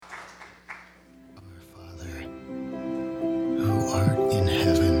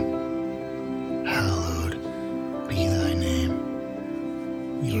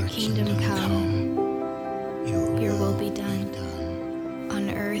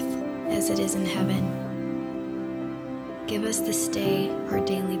as it is in heaven. Give us this day our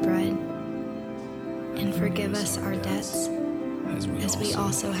daily bread, and forgive us our debts, as we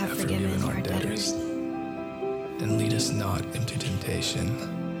also have forgiven our debtors. And lead us not into temptation,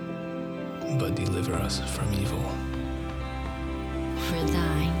 but deliver us from evil. For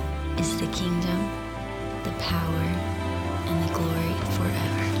thine is the kingdom, the power, and the glory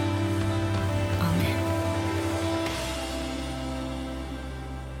forever. Amen.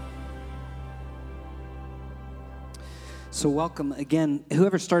 So welcome again.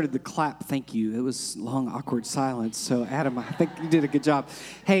 Whoever started the clap, thank you. It was long, awkward silence. So Adam, I think you did a good job.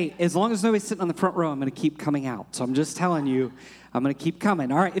 Hey, as long as nobody's sitting on the front row, I'm going to keep coming out. So I'm just telling you, I'm going to keep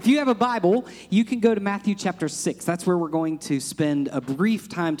coming. All right, if you have a Bible, you can go to Matthew chapter 6. That's where we're going to spend a brief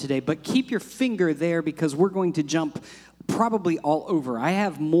time today. But keep your finger there because we're going to jump probably all over. I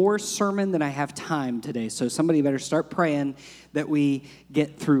have more sermon than I have time today. So somebody better start praying that we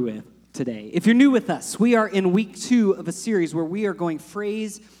get through it today. If you're new with us, we are in week 2 of a series where we are going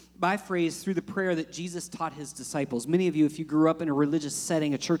phrase by phrase through the prayer that Jesus taught his disciples. Many of you, if you grew up in a religious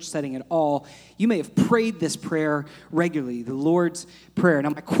setting, a church setting at all, you may have prayed this prayer regularly, the Lord's Prayer.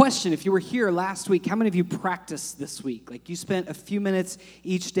 Now, my question, if you were here last week, how many of you practiced this week? Like you spent a few minutes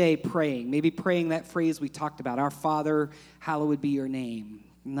each day praying, maybe praying that phrase we talked about, Our Father, hallowed be your name.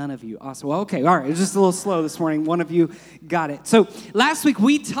 None of you. Awesome. Well, okay. All right. It was just a little slow this morning. One of you got it. So last week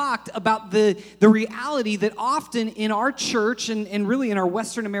we talked about the reality that often in our church and really in our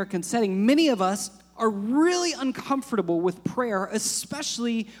Western American setting, many of us are really uncomfortable with prayer,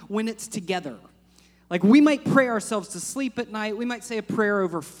 especially when it's together. Like we might pray ourselves to sleep at night. We might say a prayer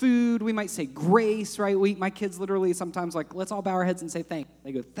over food. We might say grace, right? My kids literally sometimes like, let's all bow our heads and say thanks.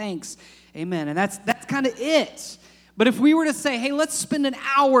 They go, thanks, amen. And that's kind of it. But if we were to say, hey, let's spend an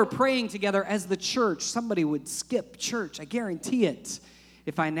hour praying together as the church, somebody would skip church. I guarantee it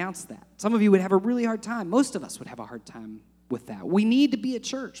if I announced that. Some of you would have a really hard time. Most of us would have a hard time with that. We need to be a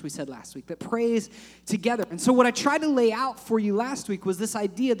church, we said last week, that prays together. And so what I tried to lay out for you last week was this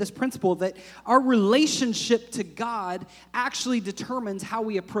idea, this principle that our relationship to God actually determines how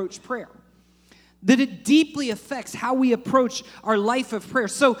we approach prayer. That it deeply affects how we approach our life of prayer.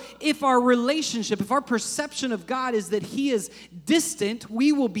 So if our relationship, if our perception of God is that he is distant,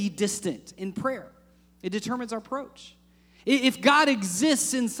 we will be distant in prayer. It determines our approach. If God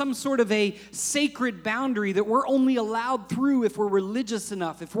exists in some sort of a sacred boundary that we're only allowed through if we're religious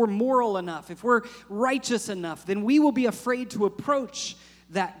enough, if we're moral enough, if we're righteous enough, then we will be afraid to approach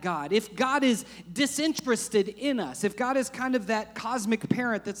that God. If God is disinterested in us, if God is kind of that cosmic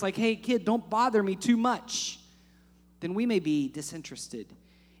parent that's like, hey, kid, don't bother me too much, then we may be disinterested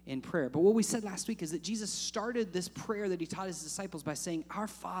in prayer. But what we said last week is that Jesus started this prayer that he taught his disciples by saying, Our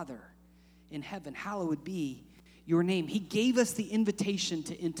Father in heaven, hallowed be your name. He gave us the invitation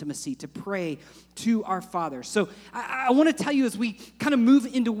to intimacy, to pray to our Father. So I want to tell you as we kind of move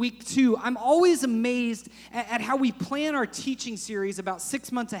into week 2, I'm always amazed at how we plan our teaching series about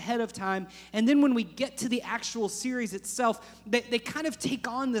 6 months ahead of time. And then when we get to the actual series itself, they kind of take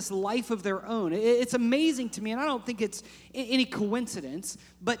on this life of their own. It's amazing to me, and I don't think it's any coincidence.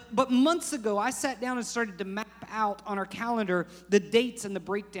 But months ago, I sat down and started to map out on our calendar the dates and the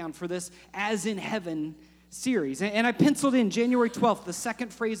breakdown for this As in Heaven series. And I penciled in January 12th, the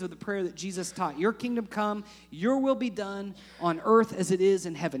second phrase of the prayer that Jesus taught. Your kingdom come, your will be done on earth as it is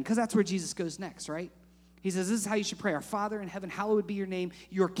in heaven. Because that's where Jesus goes next, right? He says, this is how you should pray. Our Father in heaven, hallowed be your name.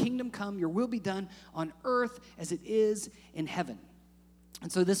 Your kingdom come, your will be done on earth as it is in heaven.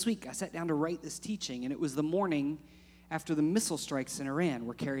 And so this week, I sat down to write this teaching, and it was the morning after the missile strikes in Iran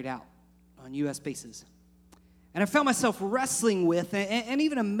were carried out on U.S. bases. And I found myself wrestling with and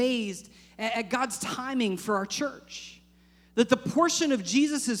even amazed at God's timing for our church. That the portion of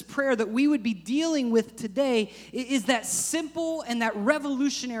Jesus' prayer that we would be dealing with today is that simple and that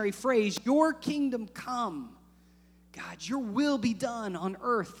revolutionary phrase, your kingdom come. God, your will be done on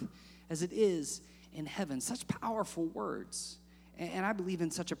earth as it is in heaven. Such powerful words. And I believe in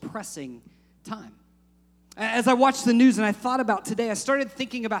such a pressing time. As I watched the news and I thought about today, I started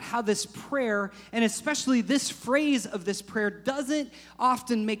thinking about how this prayer, and especially this phrase of this prayer, doesn't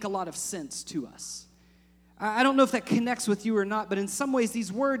often make a lot of sense to us. I don't know if that connects with you or not, but in some ways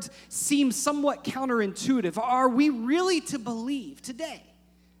these words seem somewhat counterintuitive. Are we really to believe today,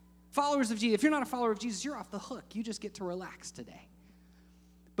 followers of Jesus? If you're not a follower of Jesus, you're off the hook. You just get to relax today.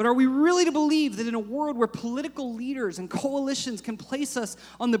 But are we really to believe that in a world where political leaders and coalitions can place us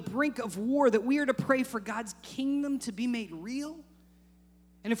on the brink of war, that we are to pray for God's kingdom to be made real?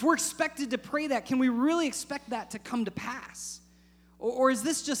 And if we're expected to pray that, can we really expect that to come to pass? Or is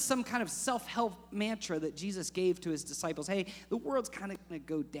this just some kind of self-help mantra that Jesus gave to his disciples? Hey, the world's kind of going to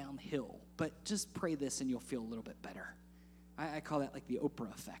go downhill, but just pray this and you'll feel a little bit better. I call that like the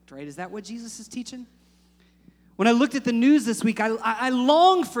Oprah effect, right? Is that what Jesus is teaching? When I looked at the news this week, I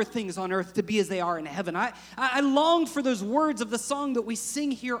longed for things on earth to be as they are in heaven. I longed for those words of the song that we sing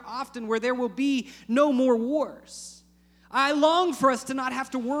here often, where there will be no more wars. I long for us to not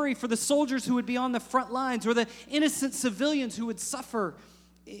have to worry for the soldiers who would be on the front lines or the innocent civilians who would suffer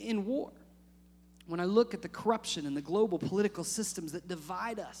in war. When I look at the corruption and the global political systems that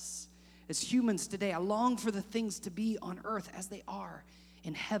divide us as humans today, I long for the things to be on earth as they are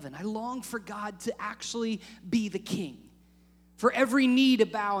in heaven. I long for God to actually be the king, for every knee to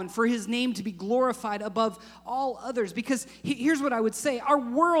bow and for his name to be glorified above all others. Because here's what I would say. Our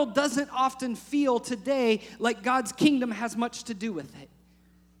world doesn't often feel today like God's kingdom has much to do with it.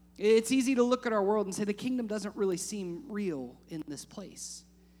 It's easy to look at our world and say the kingdom doesn't really seem real in this place.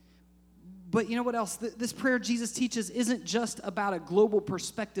 But you know what else? This prayer Jesus teaches isn't just about a global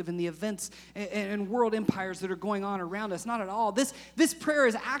perspective in the events and world empires that are going on around us. Not at all. This prayer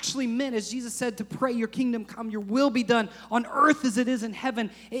is actually meant, as Jesus said, to pray, your kingdom come, your will be done on earth as it is in heaven.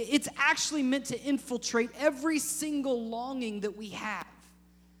 It's actually meant to infiltrate every single longing that we have.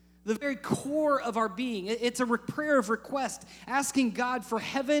 The very core of our being. It's a prayer of request, asking God for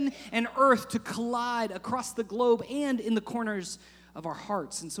heaven and earth to collide across the globe and in the corners of our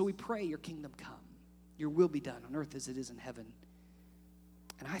hearts. And so we pray, your kingdom come, your will be done on earth as it is in heaven.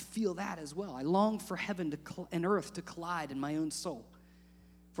 And I feel that as well. I long for heaven and earth to collide in my own soul,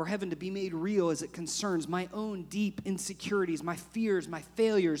 for heaven to be made real as it concerns my own deep insecurities, my fears, my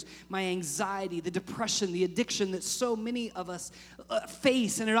failures, my anxiety, the depression, the addiction that so many of us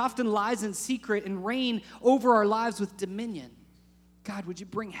face, and it often lies in secret and reign over our lives with dominion. God, would you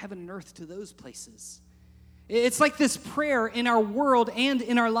bring heaven and earth to those places? It's like this prayer in our world and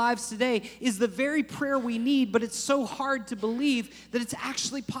in our lives today is the very prayer we need, but it's so hard to believe that it's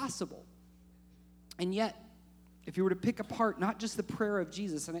actually possible. And yet, if you were to pick apart not just the prayer of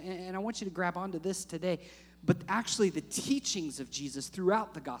Jesus, and I want you to grab onto this today, but actually the teachings of Jesus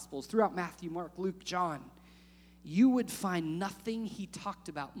throughout the Gospels, throughout Matthew, Mark, Luke, John, you would find nothing he talked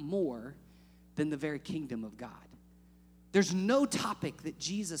about more than the very kingdom of God. There's no topic that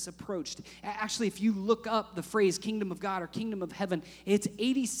Jesus approached. Actually, if you look up the phrase kingdom of God or kingdom of heaven, it's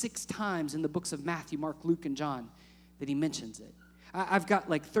 86 times in the books of Matthew, Mark, Luke, and John that he mentions it. I've got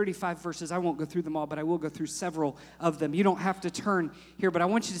like 35 verses. I won't go through them all, but I will go through several of them. You don't have to turn here, but I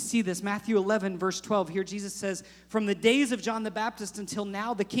want you to see this. Matthew 11, verse 12. Here Jesus says, from the days of John the Baptist until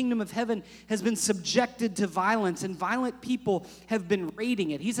now, the kingdom of heaven has been subjected to violence, and violent people have been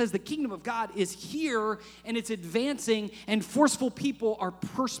raiding it. He says the kingdom of God is here, and it's advancing, and forceful people are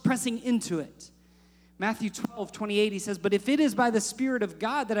pressing into it. Matthew 12, 28, he says, but if it is by the Spirit of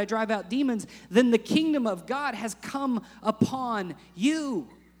God that I drive out demons, then the kingdom of God has come upon you.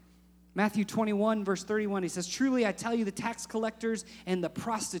 Matthew 21, verse 31, he says, truly I tell you, the tax collectors and the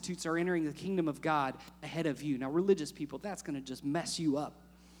prostitutes are entering the kingdom of God ahead of you. Now, religious people, that's going to just mess you up.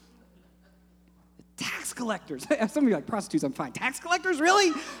 The tax collectors. Some of you are like, prostitutes, I'm fine. Tax collectors,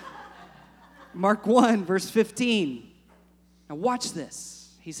 really? Mark 1, verse 15. Now, watch this.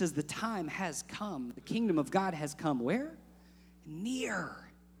 He says, the time has come. The kingdom of God has come. Where? Near.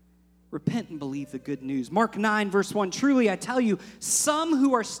 Repent and believe the good news. Mark 9, verse 1. Truly, I tell you, some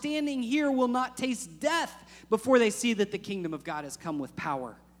who are standing here will not taste death before they see that the kingdom of God has come with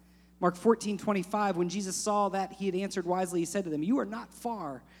power. Mark 14, 25. When Jesus saw that he had answered wisely, he said to them, you are not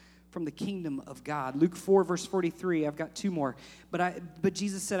far from the kingdom of God. Luke 4, verse 43, I've got two more. But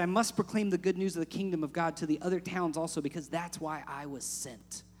Jesus said, I must proclaim the good news of the kingdom of God to the other towns also, because that's why I was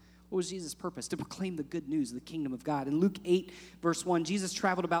sent. What was Jesus' purpose? To proclaim the good news of the kingdom of God. In Luke 8, verse 1, Jesus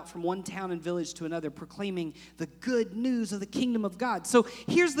traveled about from one town and village to another, proclaiming the good news of the kingdom of God. So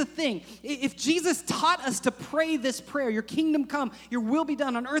here's the thing. If Jesus taught us to pray this prayer, your kingdom come, your will be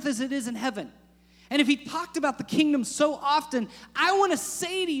done on earth as it is in heaven, and if he talked about the kingdom so often, I want to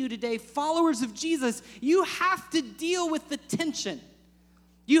say to you today, followers of Jesus, you have to deal with the tension.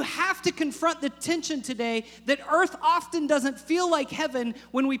 You have to confront the tension today that earth often doesn't feel like heaven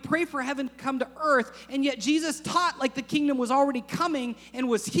when we pray for heaven to come to earth, and yet Jesus taught like the kingdom was already coming and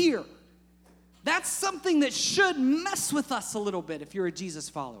was here. That's something that should mess with us a little bit if you're a Jesus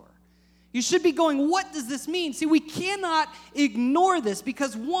follower. You should be going, what does this mean? See, we cannot ignore this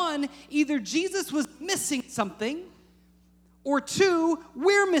because one, either Jesus was missing something, or two,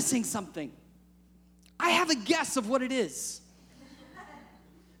 we're missing something. I have a guess of what it is.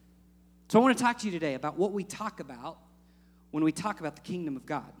 So I want to talk to you today about what we talk about when we talk about the kingdom of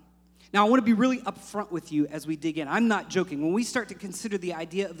God. Now, I want to be really upfront with you as we dig in. I'm not joking. When we start to consider the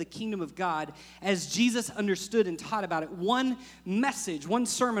idea of the kingdom of God as Jesus understood and taught about it, one message, one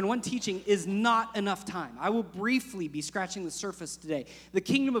sermon, one teaching is not enough time. I will briefly be scratching the surface today. The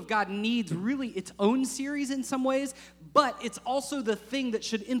kingdom of God needs really its own series in some ways, but it's also the thing that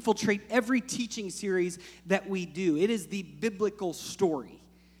should infiltrate every teaching series that we do. It is the biblical story.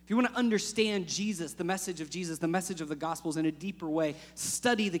 If you want to understand Jesus, the message of the Gospels in a deeper way,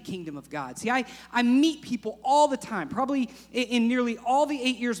 study the kingdom of God. See, I meet people all the time, probably in nearly all the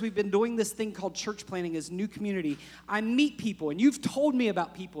 8 years we've been doing this thing called church planning as New Community. I meet people, and you've told me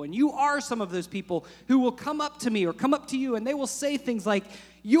about people, and you are some of those people who will come up to me or come up to you, and they will say things like,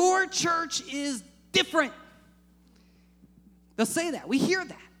 your church is different. They'll say that. We hear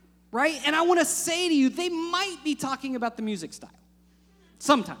that, right? And I want to say to you, they might be talking about the music style.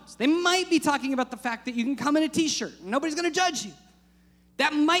 Sometimes. They might be talking about the fact that you can come in a t-shirt and nobody's going to judge you.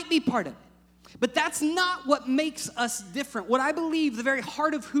 That might be part of it. But that's not what makes us different. What I believe, the very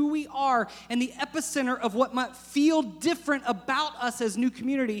heart of who we are and the epicenter of what might feel different about us as New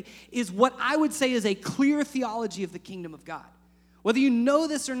Community is what I would say is a clear theology of the kingdom of God. Whether you know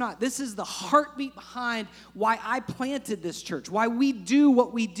this or not, this is the heartbeat behind why I planted this church, why we do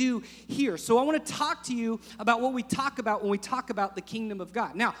what we do here. So I want to talk to you about what we talk about when we talk about the kingdom of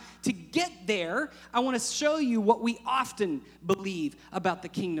God. Now, to get there, I want to show you what we often believe about the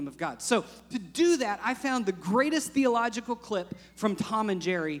kingdom of God. So to do that, I found the greatest theological clip from Tom and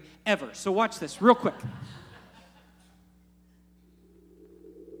Jerry ever. So watch this real quick.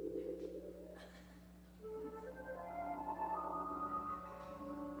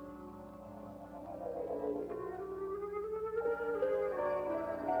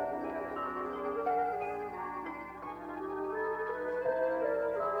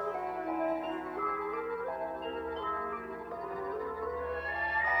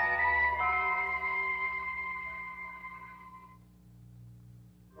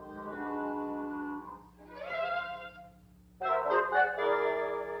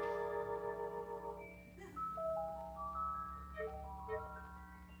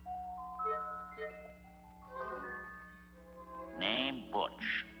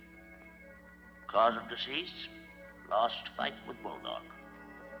 Cause of deceased, lost fight with bulldog.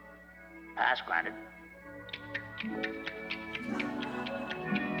 Pass granted.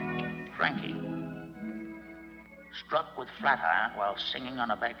 Frankie, struck with flat iron while singing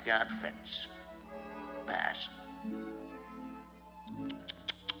on a backyard fence. Pass.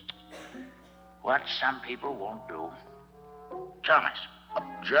 What some people won't do. Thomas,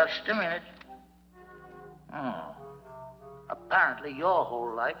 just a minute. Apparently your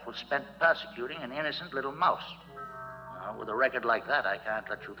whole life was spent persecuting an innocent little mouse. With a record like that, I can't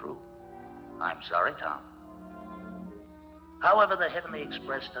let you through. I'm sorry, Tom. However, the Heavenly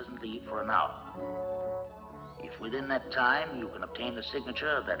Express doesn't leave for an hour. If within that time you can obtain the signature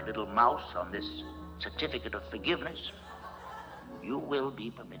of that little mouse on this certificate of forgiveness, you will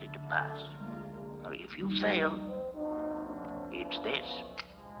be permitted to pass. Now, if you fail, it's this.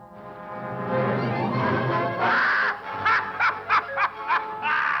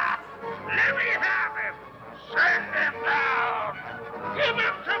 Let me have him! Send him down! Give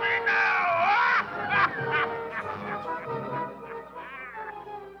him to me now!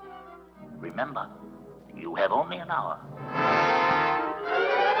 Remember, you have only an hour.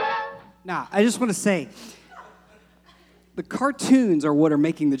 Now, I just want to say, the cartoons are what are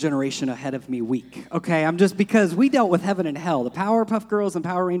making the generation ahead of me weak, okay? Because we dealt with heaven and hell. The Powerpuff Girls and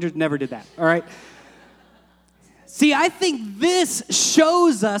Power Rangers never did that, all right? See, I think this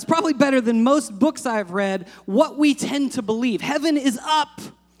shows us, probably better than most books I've read, what we tend to believe. Heaven is up.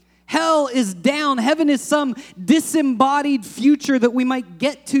 Hell is down. Heaven is some disembodied future that we might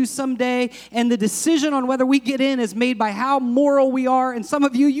get to someday, and the decision on whether we get in is made by how moral we are, and some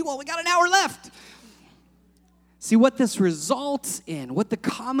of you only got an hour left. See, what this results in, what the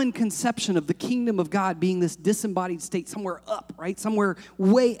common conception of the kingdom of God being this disembodied state somewhere up, right, somewhere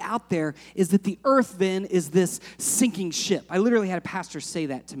way out there, is that the earth then is this sinking ship. I literally had a pastor say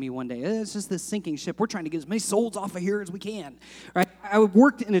that to me one day. It's just this sinking ship. We're trying to get as many souls off of here as we can, right? I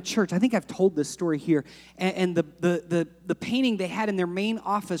worked in a church. I think I've told this story here, and the painting they had in their main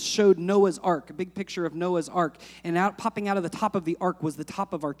office showed Noah's Ark, a big picture of Noah's Ark, and popping out of the top of the ark was the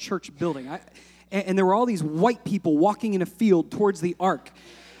top of our church building. And there were all these white people walking in a field towards the ark.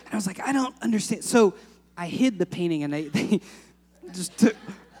 And I was like, I don't understand. So I hid the painting, and they just took,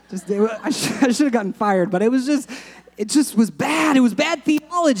 I should have gotten fired, but it just was bad. It was bad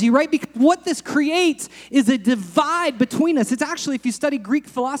theology, right? Because what this creates is a divide between us. It's actually, if you study Greek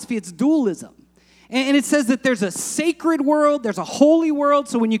philosophy, it's dualism. And it says that there's a sacred world, there's a holy world.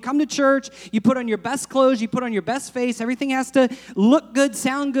 So when you come to church, you put on your best clothes, you put on your best face. Everything has to look good,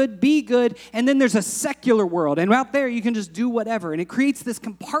 sound good, be good. And then there's a secular world. And out there, you can just do whatever. And it creates this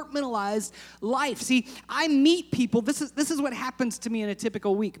compartmentalized life. See, I meet people. This is what happens to me in a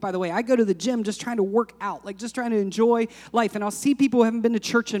typical week. By the way, I go to the gym just trying to work out, like just trying to enjoy life. And I'll see people who haven't been to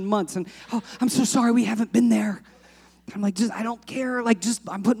church in months. And, oh, I'm so sorry we haven't been there. I'm like, I don't care. Like,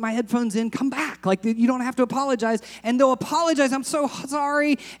 I'm putting my headphones in. Come back. Like, you don't have to apologize. And they'll apologize. I'm so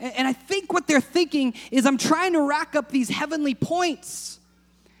sorry. And I think what they're thinking is I'm trying to rack up these heavenly points.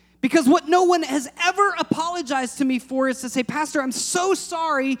 Because what no one has ever apologized to me for is to say, Pastor, I'm so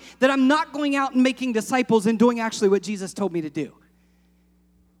sorry that I'm not going out and making disciples and doing actually what Jesus told me to do.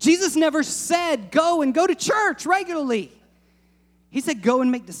 Jesus never said, go to church regularly. He said, go and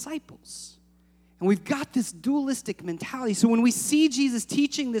make disciples. And we've got this dualistic mentality. So when we see Jesus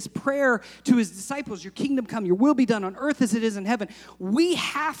teaching this prayer to his disciples, your kingdom come, your will be done on earth as it is in heaven, we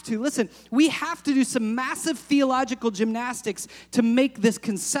have to do some massive theological gymnastics to make this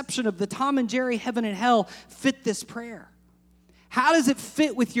conception of the Tom and Jerry heaven and hell fit this prayer. How does it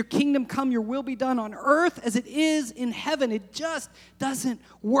fit with your kingdom come, your will be done on earth as it is in heaven? It just doesn't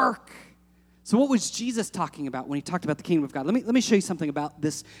work. So what was Jesus talking about when he talked about the kingdom of God? Let me show you something about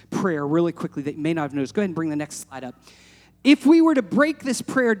this prayer really quickly that you may not have noticed. Go ahead and bring the next slide up. If we were to break this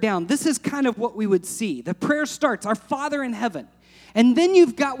prayer down, this is kind of what we would see. The prayer starts, our Father in heaven. And then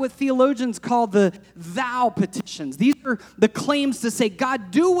you've got what theologians call the thou petitions. These are the claims to say,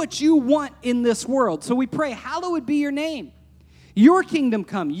 God, do what you want in this world. So we pray, hallowed be your name. Your kingdom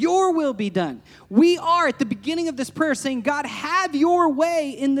come, your will be done. We are at the beginning of this prayer saying, God, have your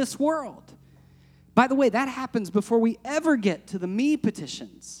way in this world. By the way, that happens before we ever get to the me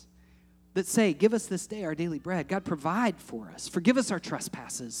petitions that say, give us this day our daily bread. God, provide for us. Forgive us our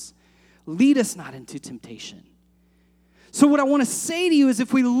trespasses. Lead us not into temptation. So what I want to say to you is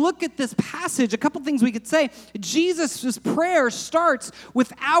if we look at this passage, a couple things we could say. Jesus' prayer starts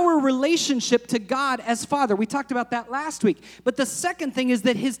with our relationship to God as Father. We talked about that last week. But the second thing is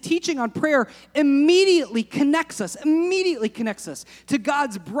that his teaching on prayer immediately connects us to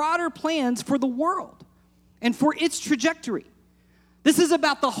God's broader plans for the world and for its trajectory. This is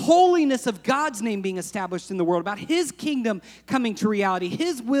about the holiness of God's name being established in the world, about his kingdom coming to reality,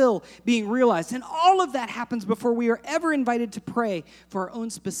 his will being realized. And all of that happens before we are ever invited to pray for our own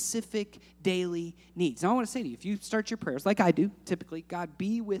specific daily needs. Now, I want to say to you, if you start your prayers like I do, typically, God,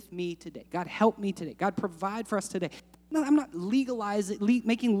 be with me today. God, help me today. God, provide for us today. No, I'm not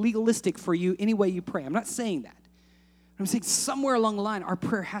making legalistic for you any way you pray. I'm not saying that. I'm saying somewhere along the line, our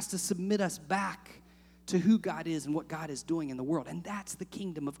prayer has to submit us back to who God is and what God is doing in the world. And that's the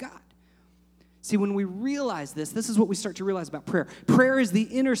kingdom of God. See, when we realize this is what we start to realize about prayer. Prayer is the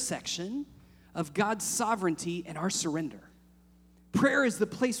intersection of God's sovereignty and our surrender. Prayer is the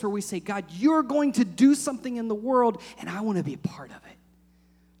place where we say, God, you're going to do something in the world, and I want to be a part of it.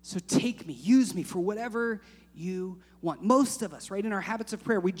 So take me, use me for whatever you want. Most of us, right, in our habits of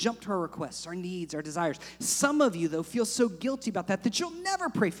prayer, we jump to our requests, our needs, our desires. Some of you, though, feel so guilty about that you'll never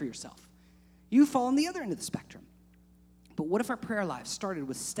pray for yourself. You fall on the other end of the spectrum. But what if our prayer lives started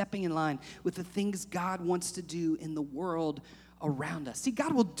with stepping in line with the things God wants to do in the world around us? See,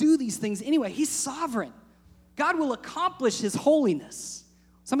 God will do these things anyway. He's sovereign. God will accomplish his holiness.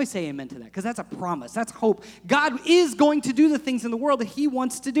 Somebody say amen to that, because that's a promise. That's hope. God is going to do the things in the world that he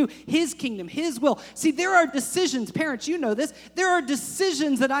wants to do. His kingdom, his will. See, there are decisions, parents, you know this. There are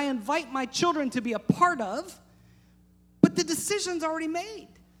decisions that I invite my children to be a part of, but the decision's already made.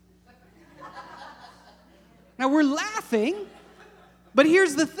 Now, we're laughing, but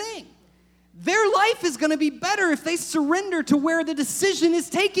here's the thing. Their life is going to be better if they surrender to where the decision is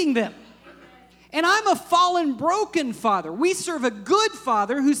taking them. And I'm a fallen, broken father. We serve a good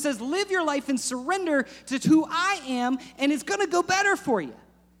father who says, live your life and surrender to who I am, and it's going to go better for you.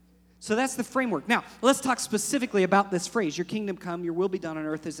 So that's the framework. Now, let's talk specifically about this phrase, your kingdom come, your will be done on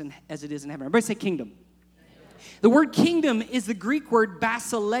earth as it is in heaven. Everybody say kingdom. The word kingdom is the Greek word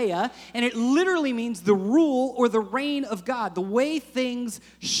basileia, and it literally means the rule or the reign of God, the way things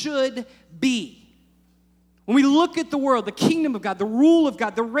should be. When we look at the world, the kingdom of God, the rule of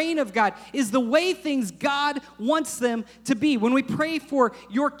God, the reign of God is the way things God wants them to be. When we pray for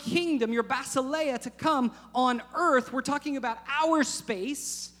your kingdom, your basileia to come on earth, we're talking about our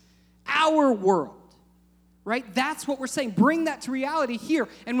space, our world. Right? That's what we're saying. Bring that to reality here.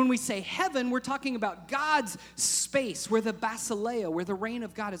 And when we say heaven, we're talking about God's space, where the basileia, where the reign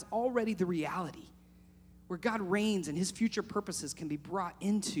of God is already the reality, where God reigns and his future purposes can be brought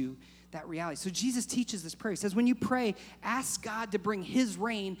into that reality. So Jesus teaches this prayer. He says, when you pray, ask God to bring his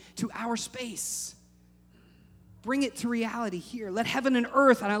reign to our space. bring it to reality here. Let heaven and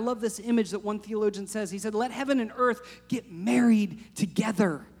earth, and I love this image that one theologian says. He said, let heaven and earth get married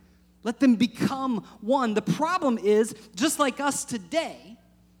together. Let them become one. The problem is, just like us today,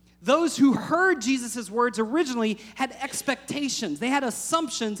 those who heard Jesus' words originally had expectations. They had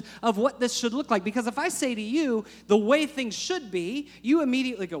assumptions of what this should look like. Because if I say to you, the way things should be, you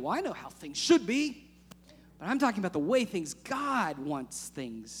immediately go, well, I know how things should be. But I'm talking about the way God wants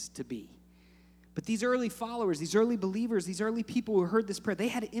things to be. But these early followers, these early believers, these early people who heard this prayer, they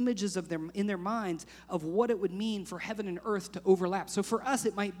had images of them in their minds of what it would mean for heaven and earth to overlap. So for us,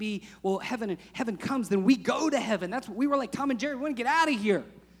 it might be, well, heaven comes, then we go to heaven. That's what we were like Tom and Jerry. We want to get out of here.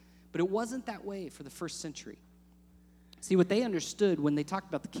 But it wasn't that way for the first century. See, what they understood when they talked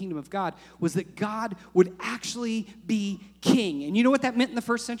about the kingdom of God was that God would actually be king. And you know what that meant in the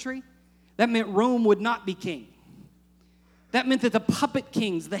first century? That meant Rome would not be king. That meant that the puppet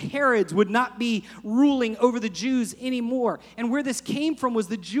kings, the Herods, would not be ruling over the Jews anymore. And where this came from was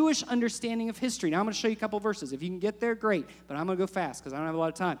the Jewish understanding of history. Now, I'm going to show you a couple verses. If you can get there, great. But I'm going to go fast because I don't have a lot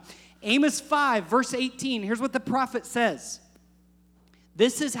of time. Amos 5, verse 18. Here's what the prophet says.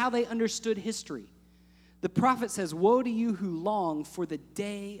 This is how they understood history. The prophet says, woe to you who long for the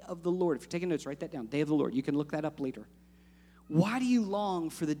day of the Lord. If you're taking notes, write that down. Day of the Lord. You can look that up later. Why do you long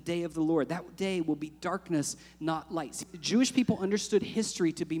for the day of the Lord? That day will be darkness, not light. See, the Jewish people understood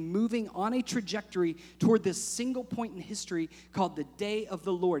history to be moving on a trajectory toward this single point in history called the day of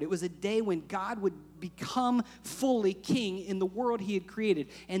the Lord. It was a day when God would become fully king in the world he had created.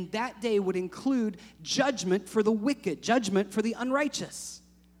 And that day would include judgment for the wicked, judgment for the unrighteous.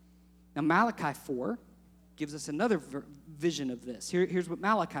 Now, Malachi 4 gives us another vision of this. Here's what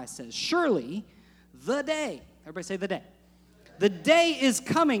Malachi says. Surely the day, everybody say the day. The day is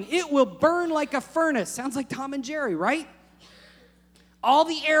coming. It will burn like a furnace. Sounds like Tom and Jerry, right? All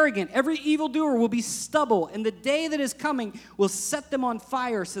the arrogant, every evildoer will be stubble, and the day that is coming will set them on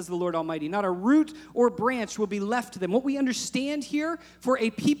fire, says the Lord Almighty. Not a root or branch will be left to them. What we understand here for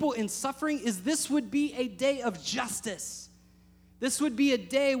a people in suffering is this would be a day of justice. This would be a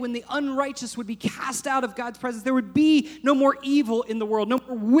day when the unrighteous would be cast out of God's presence. There would be no more evil in the world, no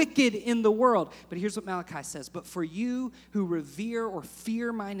more wicked in the world. But here's what Malachi says. But for you who revere or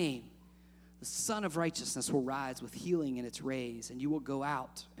fear my name, the Son of Righteousness will rise with healing in its rays, and you will go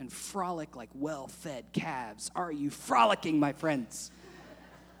out and frolic like well-fed calves. Are you frolicking, my friends?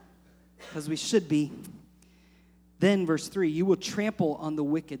 Because we should be. Then, verse 3, you will trample on the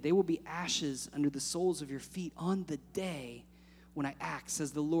wicked. They will be ashes under the soles of your feet on the day when I act,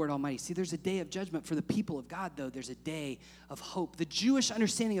 says the Lord Almighty. See, there's a day of judgment for the people of God, though. There's a day of hope. The Jewish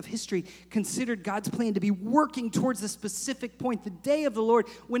understanding of history considered God's plan to be working towards the specific point, the day of the Lord,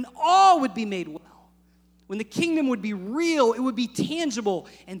 when all would be made well, when the kingdom would be real, it would be tangible,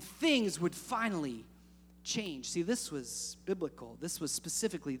 and things would finally change. See, this was biblical. This was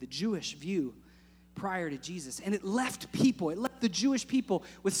specifically the Jewish view prior to Jesus. And it left the Jewish people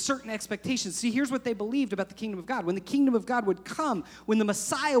with certain expectations. See, here's what they believed about the kingdom of God. When the kingdom of God would come, when the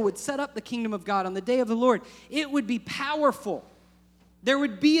Messiah would set up the kingdom of God on the day of the Lord, it would be powerful. There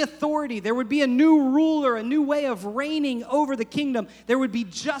would be authority. There would be a new ruler, a new way of reigning over the kingdom. There would be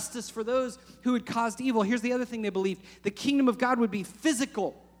justice for those who had caused evil. Here's the other thing they believed. The kingdom of God would be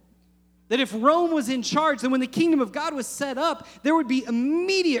physical. That if Rome was in charge, then when the kingdom of God was set up, there would be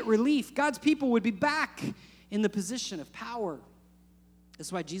immediate relief. God's people would be back in the position of power.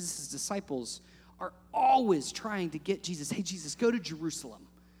 That's why Jesus' disciples are always trying to get Jesus, hey, Jesus, go to Jerusalem.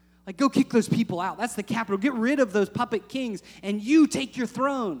 Like, go kick those people out. That's the capital. Get rid of those puppet kings, and you take your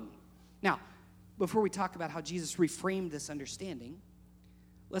throne. Now, before we talk about how Jesus reframed this understanding,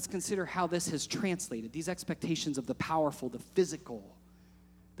 let's consider how this has translated. These expectations of the powerful, the physical,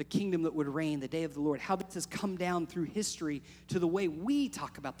 the kingdom that would reign, the day of the Lord, how this has come down through history to the way we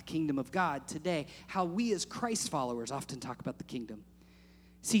talk about the kingdom of God today, how we as Christ followers often talk about the kingdom.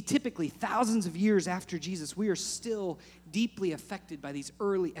 See, typically, thousands of years after Jesus, we are still deeply affected by these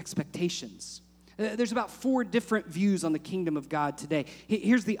early expectations. There's about 4 different views on the kingdom of God today.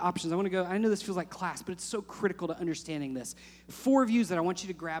 Here's the options. I know this feels like class, but it's so critical to understanding this. 4 views that I want you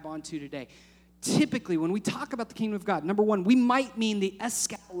to grab onto today. Typically, when we talk about the kingdom of God, number 1, we might mean the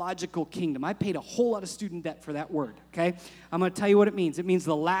eschatological kingdom. I paid a whole lot of student debt for that word, okay? I'm going to tell you what it means. It means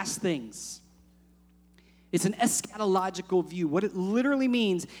the last things. It's an eschatological view. What it literally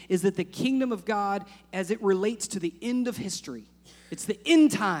means is that the kingdom of God, as it relates to the end of history, it's the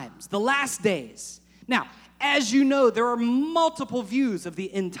end times, the last days. Now, as you know, there are multiple views of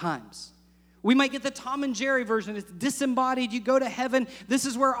the end times. We might get the Tom and Jerry version. It's disembodied. You go to heaven. This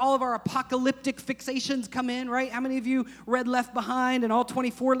is where all of our apocalyptic fixations come in, right? How many of you read Left Behind and all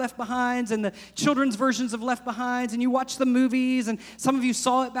 24 Left Behinds and the children's versions of Left Behinds, and you watch the movies, and some of you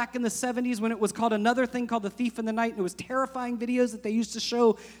saw it back in the 70s when it was called another thing called The Thief in the Night, and it was terrifying videos that they used to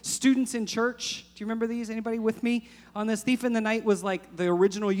show students in church. Do you remember these? Anybody with me on this? Thief in the Night was like the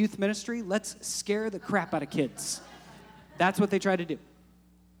original youth ministry. Let's scare the crap out of kids. That's what they tried to do.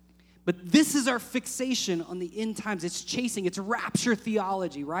 But this is our fixation on the end times. It's chasing. It's rapture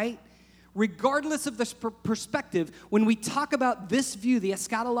theology, right? Regardless of the perspective, when we talk about this view, the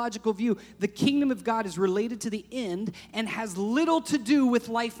eschatological view, the kingdom of God is related to the end and has little to do with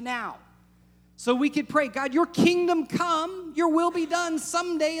life now. So we could pray, God, your kingdom come, your will be done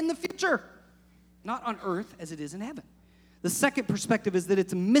someday in the future. Not on earth as it is in heaven. The second perspective is that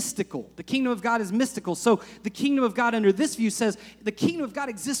it's mystical. The kingdom of God is mystical. So the kingdom of God under this view says the kingdom of God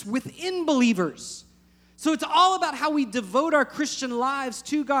exists within believers. So it's all about how we devote our Christian lives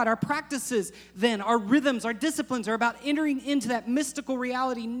to God. Our practices then, our rhythms, our disciplines are about entering into that mystical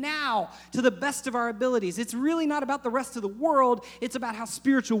reality now to the best of our abilities. It's really not about the rest of the world. It's about how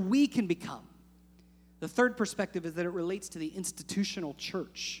spiritual we can become. The third perspective is that it relates to the institutional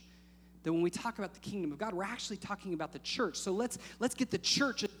church. That when we talk about the kingdom of God, we're actually talking about the church. So let's get the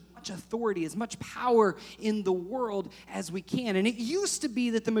church as much authority, as much power in the world as we can. And it used to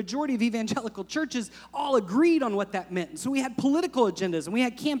be that the majority of evangelical churches all agreed on what that meant. And so we had political agendas, and we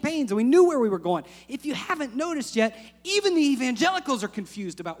had campaigns, and we knew where we were going. If you haven't noticed yet, even the evangelicals are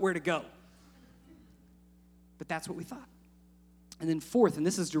confused about where to go. But that's what we thought. And then fourth, and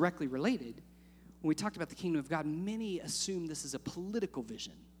this is directly related, when we talked about the kingdom of God, many assume this is a political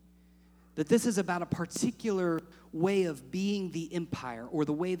vision. That this is about a particular way of being the empire or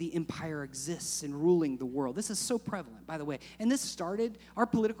the way the empire exists in ruling the world. This is so prevalent, by the way. And this started, our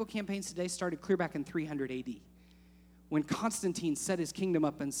political campaigns today started clear back in 300 AD. When Constantine set his kingdom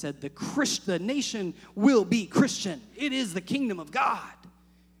up and said, the nation will be Christian. It is the kingdom of God.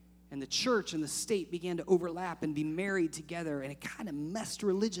 And the church and the state began to overlap and be married together, and it kind of messed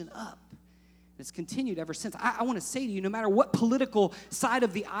religion up. It's continued ever since. I want to say to you, no matter what political side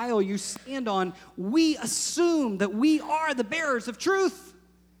of the aisle you stand on, we assume that we are the bearers of truth.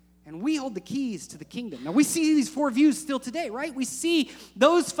 And we hold the keys to the kingdom. Now, we see these four views still today, right? We see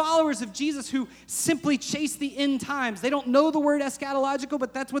those followers of Jesus who simply chase the end times. They don't know the word eschatological,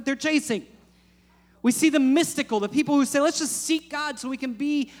 but that's what they're chasing. We see the mystical, the people who say, let's just seek God so we can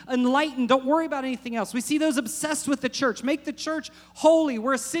be enlightened. Don't worry about anything else. We see those obsessed with the church. Make the church holy.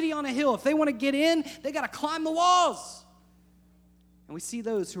 We're a city on a hill. If they want to get in, they got to climb the walls. And we see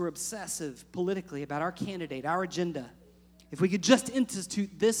those who are obsessive politically about our candidate, our agenda. If we could just institute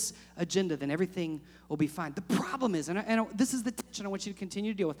this agenda, then everything will be fine. The problem is, and this is the tension I want you to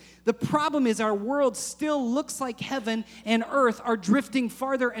continue to deal with. The problem is our world still looks like heaven and earth are drifting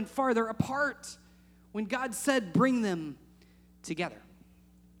farther and farther apart. When God said, bring them together.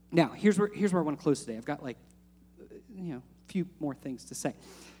 Now, here's where I want to close today. I've got a few more things to say.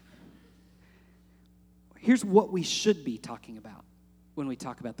 Here's what we should be talking about when we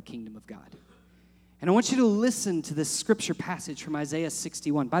talk about the kingdom of God. And I want you to listen to this scripture passage from Isaiah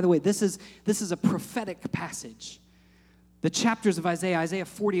 61. By the way, this is a prophetic passage. The chapters of Isaiah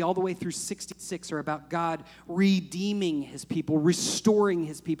 40 all the way through 66 are about God redeeming his people, restoring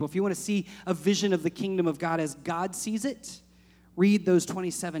his people. If you want to see a vision of the kingdom of God as God sees it, read those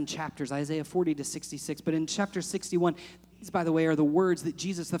 27 chapters, Isaiah 40 to 66. But in chapter 61, these, by the way, are the words that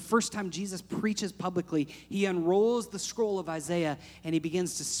Jesus, the first time Jesus preaches publicly, he unrolls the scroll of Isaiah and he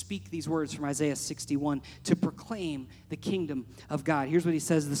begins to speak these words from Isaiah 61 to proclaim the kingdom of God. Here's what he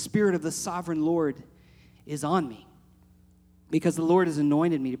says: the Spirit of the sovereign Lord is on me, because the Lord has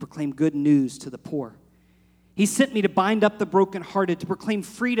anointed me to proclaim good news to the poor. He sent me to bind up the brokenhearted, to proclaim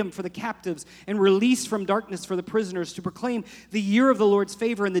freedom for the captives and release from darkness for the prisoners, to proclaim the year of the Lord's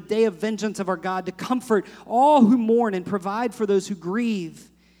favor and the day of vengeance of our God, to comfort all who mourn and provide for those who grieve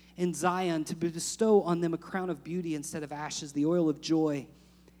in Zion, to bestow on them a crown of beauty instead of ashes, the oil of joy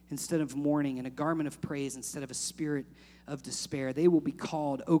instead of mourning, and a garment of praise instead of a spirit of despair. They will be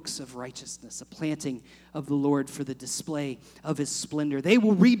called oaks of righteousness, a planting of the Lord for the display of his splendor. They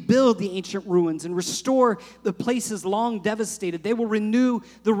will rebuild the ancient ruins and restore the places long devastated. They will renew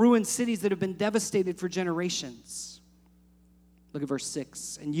the ruined cities that have been devastated for generations. Look at verse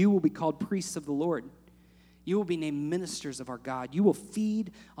 6. And you will be called priests of the Lord. You will be named ministers of our God. You will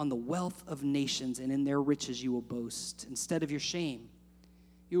feed on the wealth of nations, and in their riches you will boast. Instead of your shame,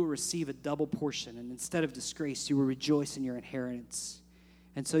 you will receive a double portion, and instead of disgrace, you will rejoice in your inheritance.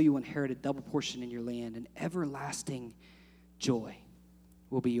 And so you will inherit a double portion in your land, an everlasting joy.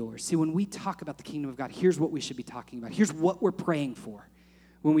 will be yours. See, when we talk about the kingdom of God, here's what we should be talking about. Here's what we're praying for.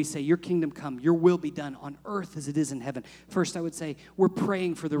 When we say, your kingdom come, your will be done on earth as it is in heaven. First, I would say we're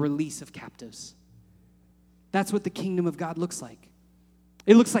praying for the release of captives. That's what the kingdom of God looks like.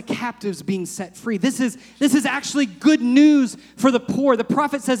 It looks like captives being set free. This is actually good news for the poor. The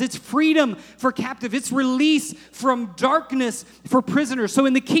prophet says it's freedom for captive. It's release from darkness for prisoners. So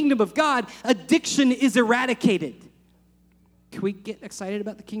in the kingdom of God, addiction is eradicated. Can we get excited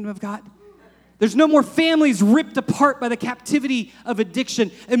about the kingdom of God? There's no more families ripped apart by the captivity of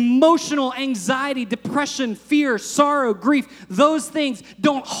addiction. Emotional anxiety, depression, fear, sorrow, grief, those things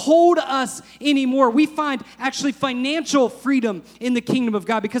don't hold us anymore. We find actually financial freedom in the kingdom of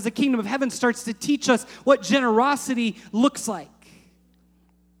God because the kingdom of heaven starts to teach us what generosity looks like.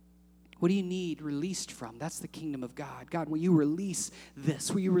 What do you need released from? That's the kingdom of God. God, will you release this?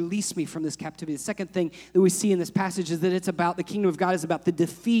 Will you release me from this captivity? The second thing that we see in this passage is that the kingdom of God is about the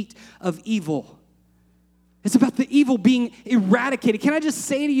defeat of evil. It's about the evil being eradicated. Can I just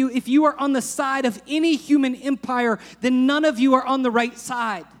say to you, if you are on the side of any human empire, then none of you are on the right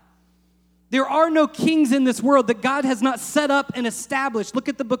side. There are no kings in this world that God has not set up and established. Look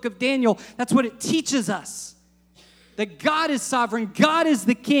at the book of Daniel. That's what it teaches us. That God is sovereign, God is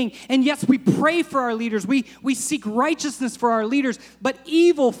the king. And yes, we pray for our leaders. We seek righteousness for our leaders. But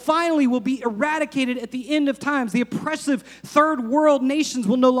evil finally will be eradicated at the end of times. The oppressive third world nations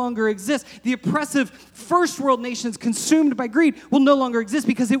will no longer exist. The oppressive first world nations consumed by greed will no longer exist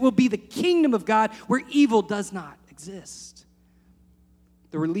because it will be the kingdom of God where evil does not exist.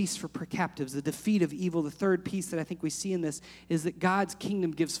 The release for captives, the defeat of evil. The third piece that I think we see in this is that God's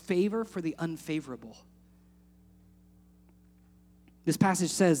kingdom gives favor for the unfavorable. This passage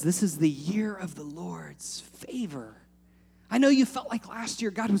says, this is the year of the Lord's favor. I know you felt like last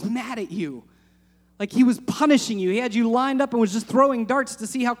year God was mad at you. Like he was punishing you. He had you lined up and was just throwing darts to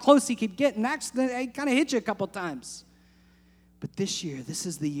see how close he could get. And actually, he kind of hit you a couple times. But this year, this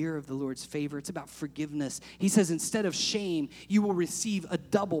is the year of the Lord's favor. It's about forgiveness. He says, instead of shame, you will receive a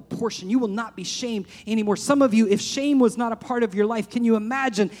double portion. You will not be shamed anymore. Some of you, if shame was not a part of your life, can you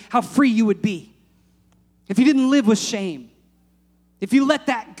imagine how free you would be? If you didn't live with shame. If you let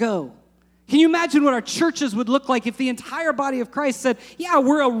that go. Can you imagine what our churches would look like if the entire body of Christ said, yeah,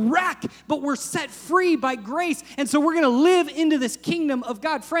 we're a wreck, but we're set free by grace, and so we're going to live into this kingdom of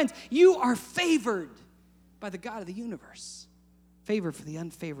God. Friends, you are favored by the God of the universe. Favor for the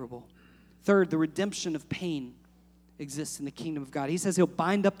unfavorable. Third, the redemption of pain exists in the kingdom of God. He says he'll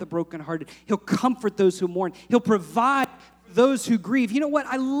bind up the brokenhearted. He'll comfort those who mourn. He'll provide those who grieve. You know what?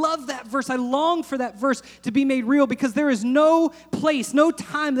 I love that verse. I long for that verse to be made real because there is no place, no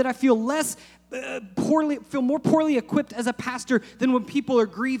time that I feel more poorly equipped as a pastor than when people are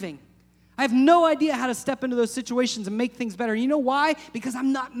grieving. I have no idea how to step into those situations and make things better. You know why? Because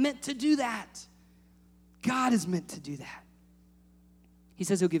I'm not meant to do that. God is meant to do that. He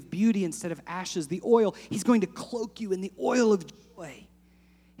says he'll give beauty instead of ashes. The oil, he's going to cloak you in the oil of joy.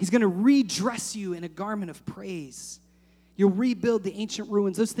 He's going to redress you in a garment of praise. You'll rebuild the ancient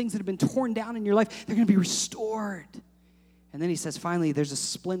ruins. Those things that have been torn down in your life, they're going to be restored. And then he says, finally, there's a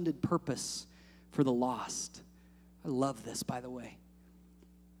splendid purpose for the lost. I love this, by the way.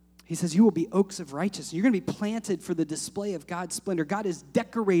 He says, you will be oaks of righteousness. You're going to be planted for the display of God's splendor. God is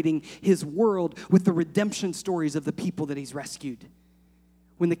decorating his world with the redemption stories of the people that he's rescued.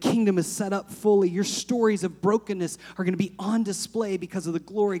 When the kingdom is set up fully, your stories of brokenness are going to be on display because of the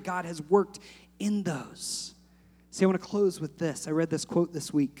glory God has worked in those. See, I want to close with this. I read this quote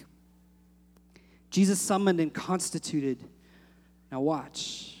this week. Jesus summoned and constituted, now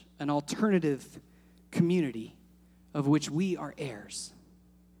watch, an alternative community of which we are heirs.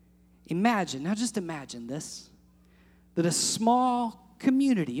 Just imagine this, that a small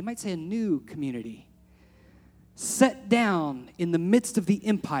community, you might say a new community, set down in the midst of the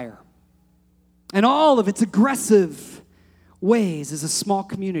empire, and all of its aggressive ways is a small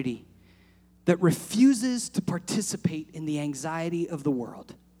community that refuses to participate in the anxiety of the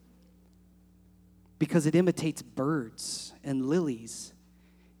world because it imitates birds and lilies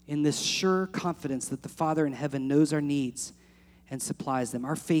in this sure confidence that the Father in heaven knows our needs and supplies them.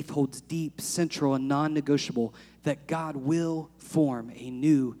 Our faith holds deep, central, and non-negotiable that God will form a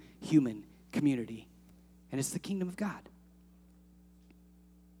new human community, and it's the kingdom of God.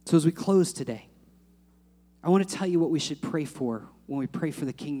 So as we close today, I want to tell you what we should pray for when we pray for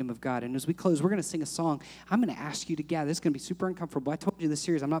the kingdom of God. And as we close, we're going to sing a song. I'm going to ask you to gather. It's going to be super uncomfortable. I told you this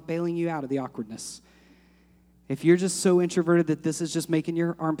series, I'm not bailing you out of the awkwardness. If you're just so introverted that this is just making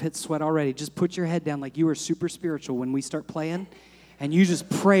your armpits sweat already, just put your head down like you are super spiritual when we start playing, and you just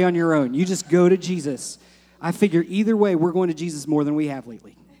pray on your own. You just go to Jesus. I figure either way, we're going to Jesus more than we have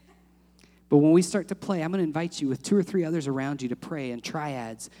lately. But when we start to play, I'm going to invite you with 2 or 3 others around you to pray in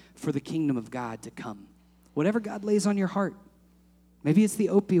triads for the kingdom of God to come. Whatever God lays on your heart. Maybe it's the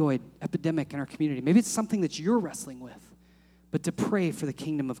opioid epidemic in our community. Maybe it's something that you're wrestling with. But to pray for the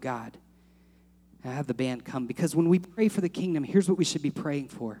kingdom of God. And I have the band come, because when we pray for the kingdom, here's what we should be praying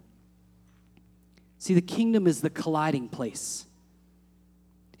for. See, the kingdom is the colliding place.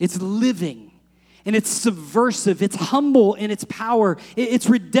 It's living. And it's subversive, it's humble in its power, it's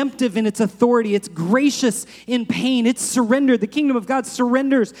redemptive in its authority, it's gracious in pain, it's surrendered. The kingdom of God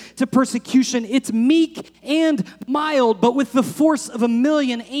surrenders to persecution. It's meek and mild, but with the force of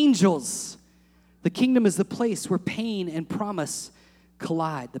 1,000,000 angels. The kingdom is the place where pain and promise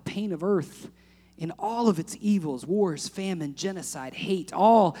collide. The pain of earth in all of its evils, wars, famine, genocide, hate,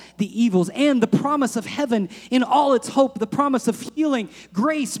 all the evils, and the promise of heaven in all its hope, the promise of healing,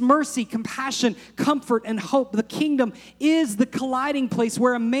 grace, mercy, compassion, comfort, and hope. The kingdom is the colliding place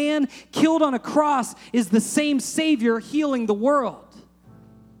where a man killed on a cross is the same Savior healing the world.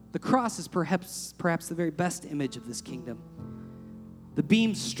 The cross is perhaps the very best image of this kingdom. The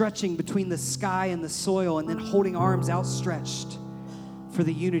beam stretching between the sky and the soil, and then holding arms outstretched for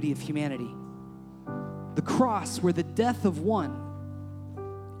the unity of humanity. The cross, where the death of one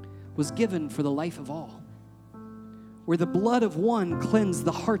was given for the life of all. Where the blood of one cleansed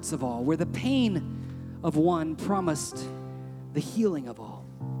the hearts of all. Where the pain of one promised the healing of all.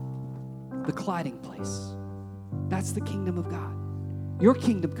 The colliding place. That's the kingdom of God. Your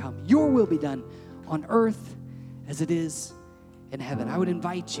kingdom come. Your will be done on earth as it is in heaven. I would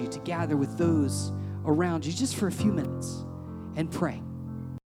invite you to gather with those around you just for a few minutes and pray.